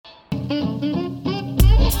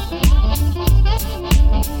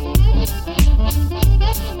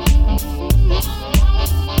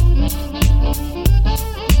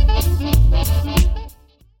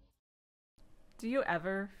you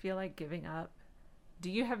ever feel like giving up?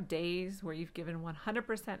 Do you have days where you've given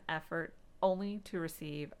 100% effort only to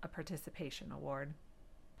receive a participation award?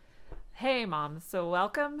 Hey moms, so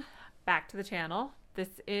welcome back to the channel. This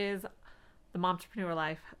is the Momtrepreneur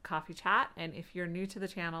Life Coffee Chat, and if you're new to the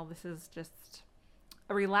channel, this is just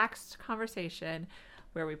a relaxed conversation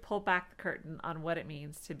where we pull back the curtain on what it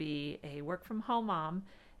means to be a work from home mom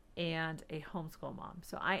and a homeschool mom.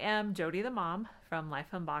 So I am Jody the mom from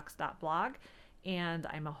lifeunboxed.blog, and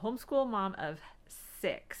I'm a homeschool mom of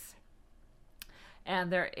 6.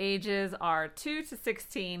 And their ages are 2 to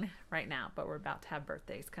 16 right now, but we're about to have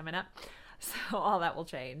birthdays coming up, so all that will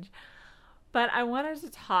change. But I wanted to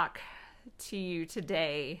talk to you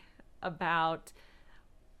today about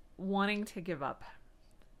wanting to give up.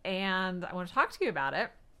 And I want to talk to you about it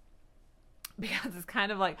because it's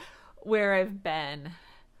kind of like where I've been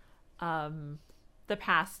the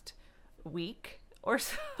past week or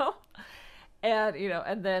so. And,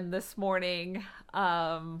 and then this morning,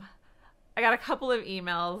 I got a couple of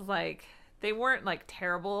emails, like they weren't like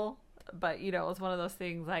terrible, but it was one of those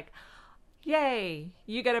things like, yay,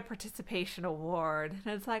 you get a participation award.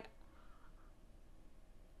 And it's like,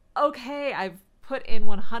 okay, I've put in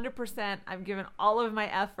 100%, I've given all of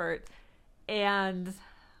my effort, and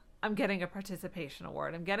I'm getting a participation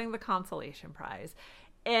award. I'm getting the consolation prize.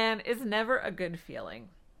 And it's never a good feeling.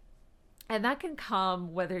 And that can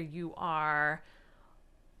come whether you are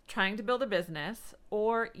trying to build a business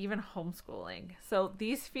or even homeschooling. So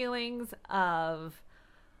these feelings of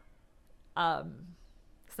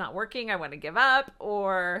it's not working, I want to give up,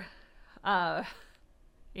 or all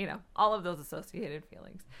of those associated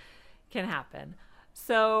feelings can happen.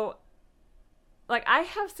 So like I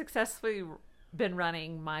have successfully been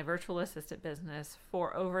running my virtual assistant business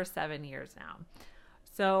for over 7 years now.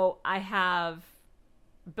 So I have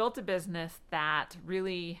built a business that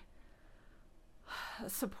really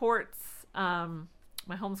supports my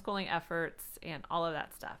homeschooling efforts and all of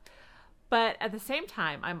that stuff. But at the same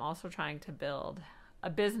time, I'm also trying to build a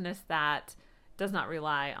business that does not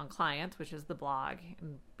rely on clients, which is the blog,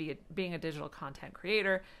 and being a digital content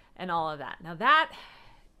creator and all of that. Now that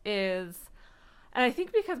is, and I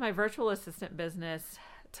think because my virtual assistant business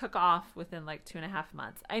took off within like 2.5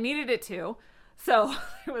 months, I needed it to. So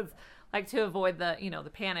it was like to avoid the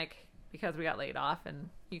panic because we got laid off, and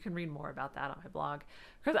you can read more about that on my blog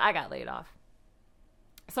because I got laid off.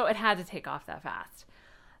 So it had to take off that fast.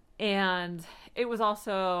 And it was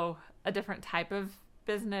also a different type of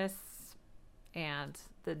business and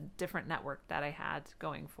the different network that I had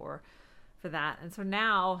going for that. And so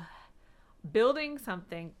now building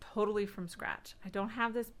something totally from scratch. I don't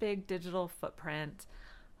have this big digital footprint,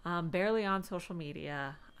 barely on social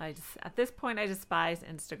media. At this point, I despise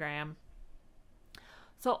Instagram.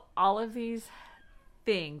 So all of these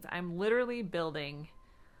things, I'm literally building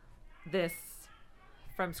this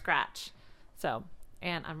from scratch. So,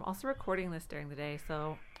 and I'm also recording this during the day,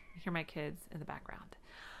 so you hear my kids in the background.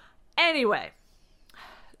 Anyway,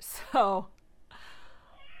 so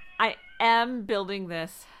I am building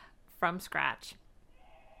this from scratch,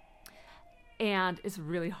 and it's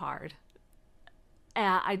really hard.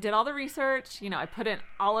 I did all the research, I put in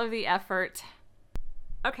all of the effort.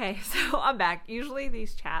 Okay, so I'm back. Usually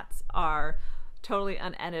these chats are totally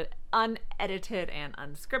unedited and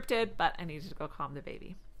unscripted, but I needed to go calm the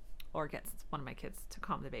baby or get one of my kids to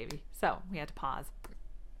calm the baby. So we had to pause,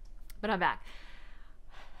 but I'm back.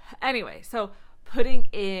 Anyway, so putting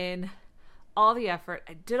in all the effort,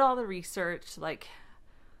 I did all the research, like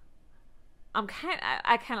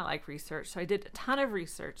I kind of like research. So I did a ton of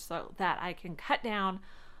research so that I can cut down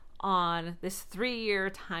on this 3-year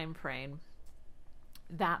time frame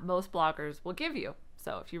that most bloggers will give you.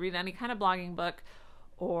 So if you read any kind of blogging book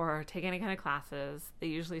or take any kind of classes, they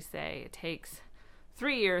usually say it takes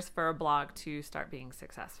 3 years for a blog to start being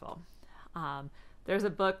successful. There's a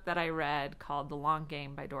book that I read called The Long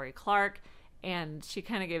Game by Dorie Clark, and she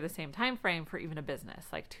kind of gave the same time frame for even a business,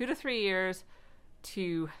 like 2 to 3 years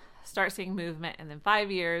to start seeing movement, and then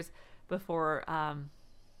 5 years before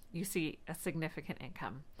you see a significant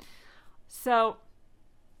income. So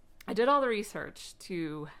I did all the research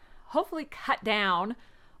to hopefully cut down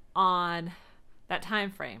on that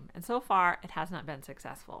time frame, and so far it has not been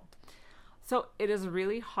successful. So it is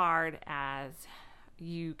really hard as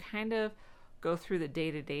you kind of go through the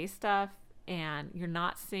day-to-day stuff and you're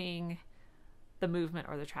not seeing the movement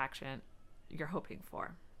or the traction you're hoping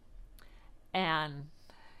for. And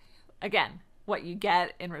again, what you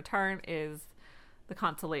get in return is the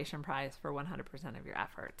consolation prize for 100% of your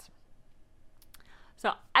efforts.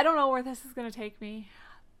 So I don't know where this is going to take me,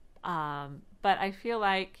 but I feel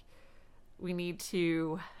like we need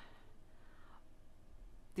to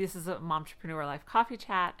this is a Momtrepreneur Life coffee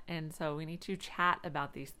chat, and so we need to chat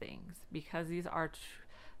about these things because these are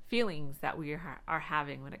feelings that we are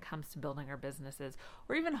having when it comes to building our businesses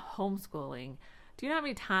or even homeschooling. Do you know how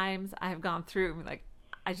many times I have gone through, like,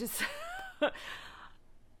 I just,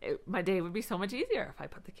 my day would be so much easier if I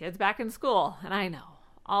put the kids back in school. And I know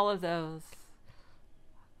all of those,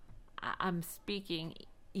 I'm speaking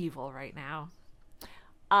evil right now.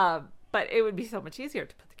 But it would be so much easier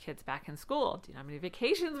to put the kids back in school. Do you know how many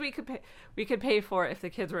vacations we could pay for if the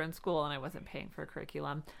kids were in school and I wasn't paying for a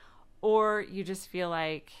curriculum? Or you just feel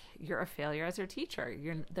like you're a failure as your teacher.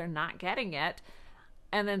 They're not getting it.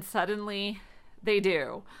 And then suddenly they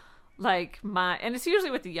do. And it's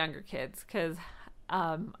usually with the younger kids because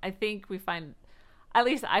I think we find, at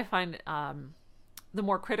least I find the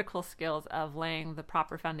more critical skills of laying the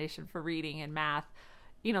proper foundation for reading and math,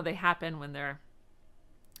 they happen when they're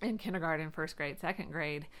in kindergarten, first grade, second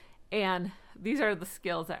grade. And these are the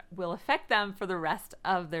skills that will affect them for the rest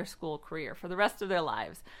of their school career, for the rest of their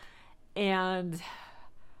lives. And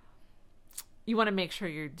you want to make sure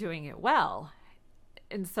you're doing it well.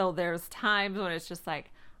 And so there's times when it's just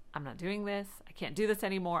like, I'm not doing this. I can't do this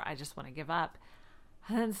anymore. I just want to give up.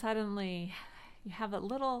 And then suddenly you have a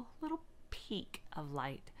little peak of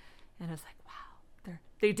light. And it's like, wow,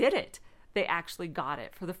 they did it. They actually got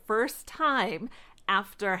it for the first time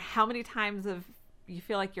after how many times you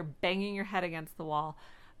feel like you're banging your head against the wall.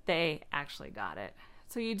 They actually got it.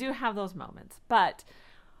 So you do have those moments, but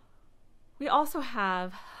we also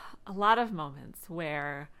have a lot of moments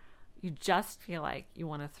where you just feel like you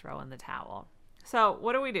want to throw in the towel. So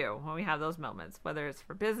what do we do when we have those moments, whether it's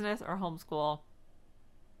for business or homeschool?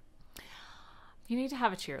 You need to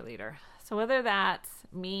have a cheerleader. So whether that's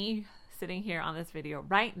me sitting here on this video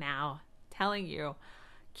right now telling you,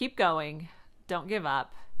 keep going, don't give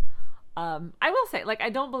up. I will say, I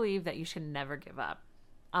don't believe that you should never give up.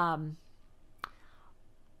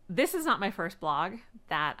 This is not my first blog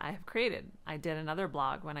that I have created. I did another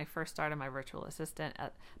blog when I first started my virtual assistant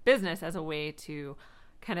business as a way to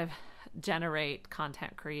kind of generate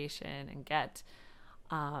content creation and get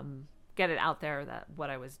it out there, that what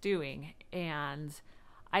I was doing. And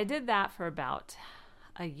I did that for about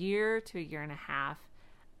a year to a year and a half,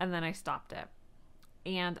 and then I stopped it.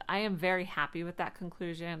 And I am very happy with that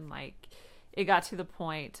conclusion. It got to the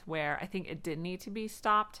point where I think it did need to be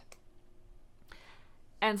stopped.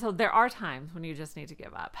 And so there are times when you just need to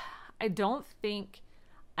give up. I don't think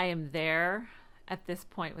I am there at this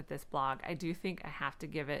point with this blog. I do think I have to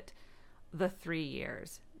give it the 3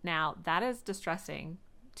 years. Now, that is distressing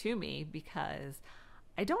to me because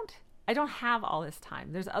I don't have all this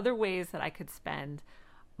time. There's other ways that I could spend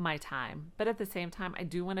my time, but at the same time, I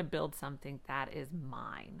do want to build something that is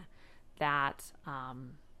mine, that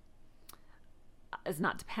is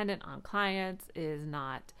not dependent on clients,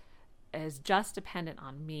 is just dependent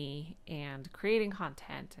on me and creating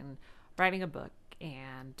content and writing a book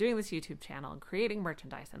and doing this YouTube channel and creating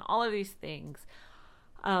merchandise and all of these things.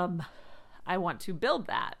 I want to build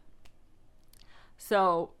that.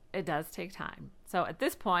 So it does take time. So at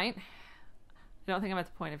this point, I don't think I'm at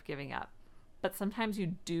the point of giving up, but sometimes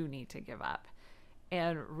you do need to give up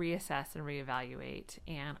and reassess and reevaluate,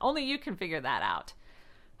 and only you can figure that out.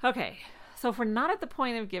 Okay, so if we're not at the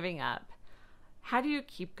point of giving up, how do you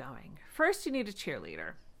keep going? First, you need a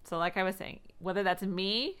cheerleader. So like I was saying, whether that's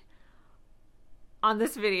me on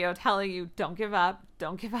this video telling you don't give up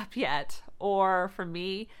yet, or for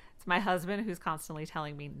me, it's my husband who's constantly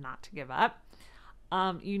telling me not to give up.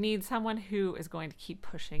 You need someone who is going to keep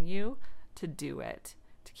pushing you to do it,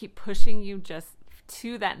 to keep pushing you just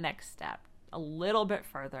to that next step a little bit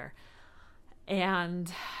further.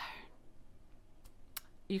 And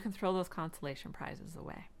you can throw those consolation prizes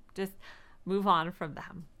away. Just move on from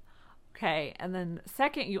them. Okay. And then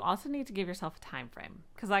second, you also need to give yourself a time frame.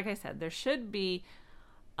 Because like I said, there should be,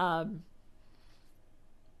 not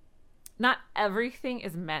everything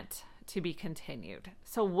is meant to be continued.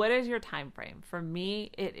 So what is your time frame? For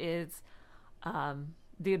me, it is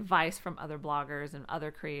the advice from other bloggers and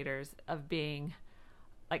other creators of being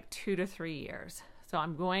like 2 to 3 years. So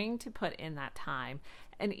I'm going to put in that time.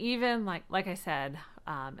 And even like I said,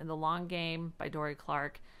 in The Long Game by Dorie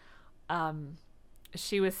Clark,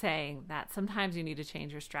 she was saying that sometimes you need to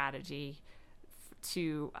change your strategy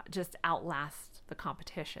to just outlast the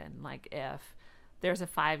competition. Like if there's a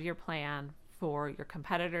 5-year plan for your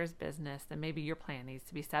competitor's business, then maybe your plan needs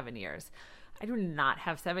to be 7 years. I do not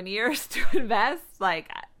have 7 years to invest.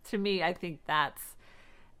 To me, I think that's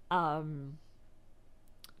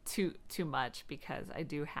too much, because I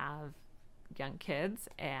do have young kids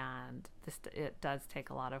and it does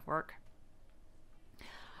take a lot of work.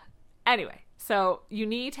 Anyway, so you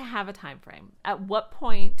need to have a time frame. At what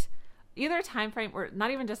point, either a time frame or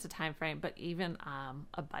not even just a time frame, but even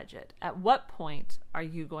a budget. At what point are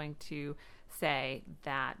you going to say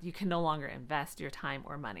that you can no longer invest your time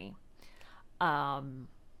or money?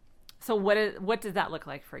 So what does that look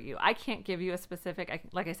like for you? I can't give you a specific,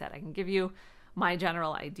 like I said, I can give you my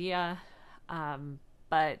general idea,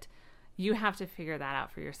 but you have to figure that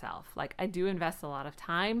out for yourself. Like, I do invest a lot of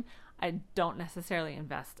time. I don't necessarily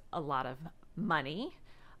invest a lot of money.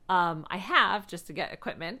 I have just to get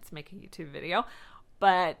equipment to make a YouTube video,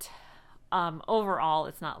 but overall,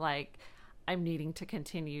 it's not like I'm needing to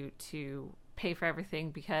continue to pay for everything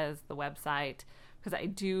because I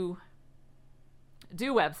do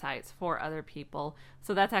websites for other people.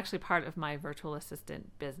 So that's actually part of my virtual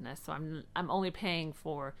assistant business. So I'm only paying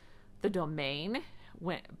for the domain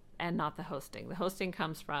and not the hosting. The hosting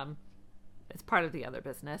comes from, it's part of the other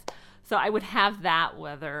business. So I would have that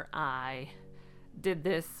whether I did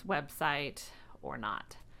this website or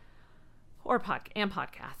not. Or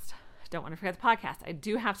podcast. Don't want to forget the podcast. I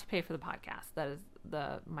do have to pay for the podcast. That is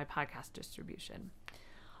my podcast distribution.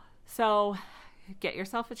 So get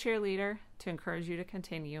yourself a cheerleader to encourage you to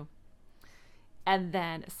continue, and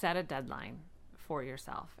then set a deadline for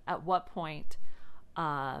yourself. At what point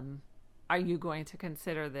are you going to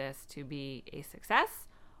consider this to be a success,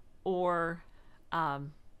 or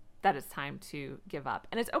that it's time to give up?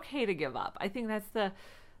 And it's okay to give up. I think that's the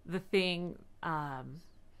thing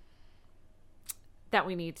that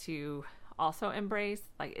we need to also embrace.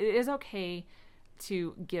 Like, it is okay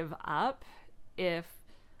to give up if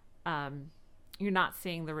you're not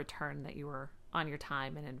seeing the return that you were on your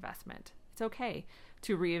time and investment. It's okay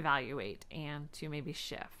to reevaluate and to maybe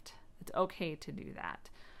shift. It's okay to do that.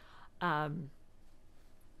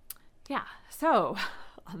 So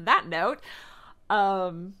on that note,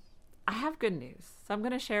 I have good news. So I'm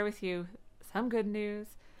going to share with you some good news.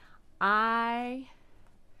 I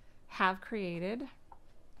have created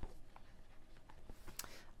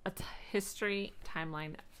a history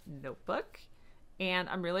timeline notebook, and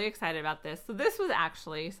I'm really excited about this. So this is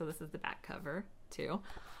the back cover too.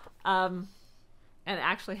 And it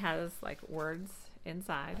actually has like words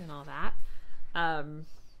inside and all that.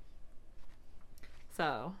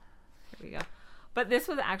 So here we go. But this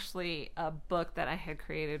was actually a book that I had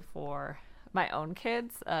created for my own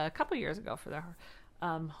kids a couple years ago for their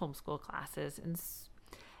homeschool classes.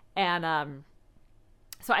 And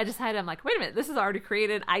so I decided, I'm like, wait a minute, this is already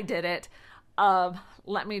created. I did it.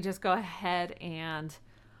 Let me just go ahead and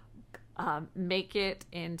make it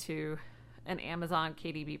into an Amazon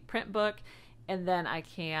KDP print book, and then I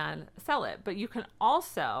can sell it. But you can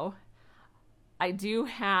also, I do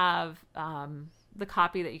have the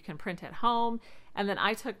copy that you can print at home. And then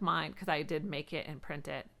I took mine, because I did make it and print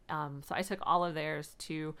it. So I took all of theirs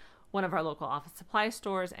to one of our local office supply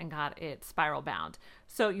stores and got it spiral bound.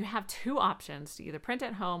 So you have two options to either print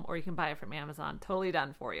at home or you can buy it from Amazon, totally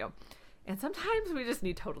done for you. And sometimes we just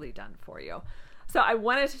need totally done for you. So I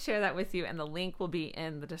wanted to share that with you, and the link will be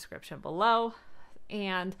in the description below.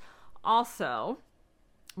 And also,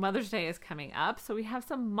 Mother's Day is coming up, so we have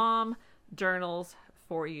some mom journals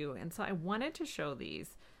for you. And so I wanted to show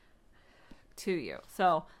these to you.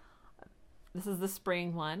 So this is the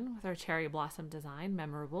spring one with our cherry blossom design,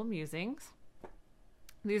 Memorable Musings.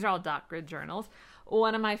 These are all dot grid journals.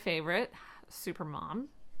 One of my favorite, Super Mom.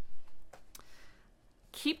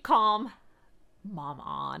 Keep Calm, Mom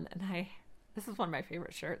On. And this is one of my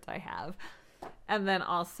favorite shirts I have. And then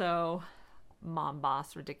also Mom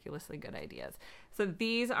Boss, Ridiculously Good Ideas. So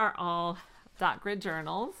these are all dot grid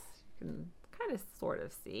journals. You can kind of sort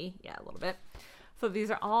of see. Yeah, a little bit. So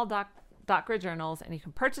these are all dot grid journals, and you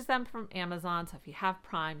can purchase them from Amazon. So if you have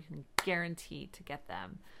Prime, you can guarantee to get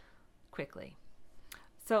them quickly.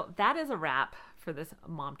 So that is a wrap for this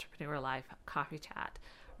Momtrepreneur Life coffee chat.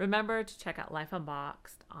 Remember to check out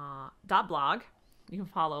lifeunboxed.blog. You can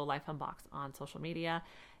follow Life Unboxed on social media,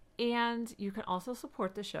 and you can also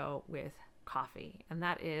support the show with coffee. And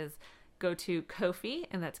that is, go to Ko-fi,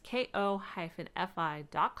 and that's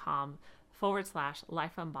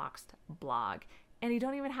ko-fi.com/lifeunboxedblog. And you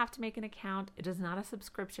don't even have to make an account. It is not a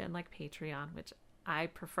subscription like Patreon, which I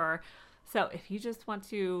prefer. So if you just want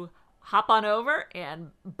to hop on over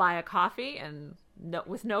and buy a coffee and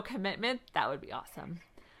with no commitment, that would be awesome.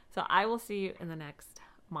 So I will see you in the next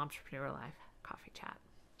Momtrepreneur Life coffee chat.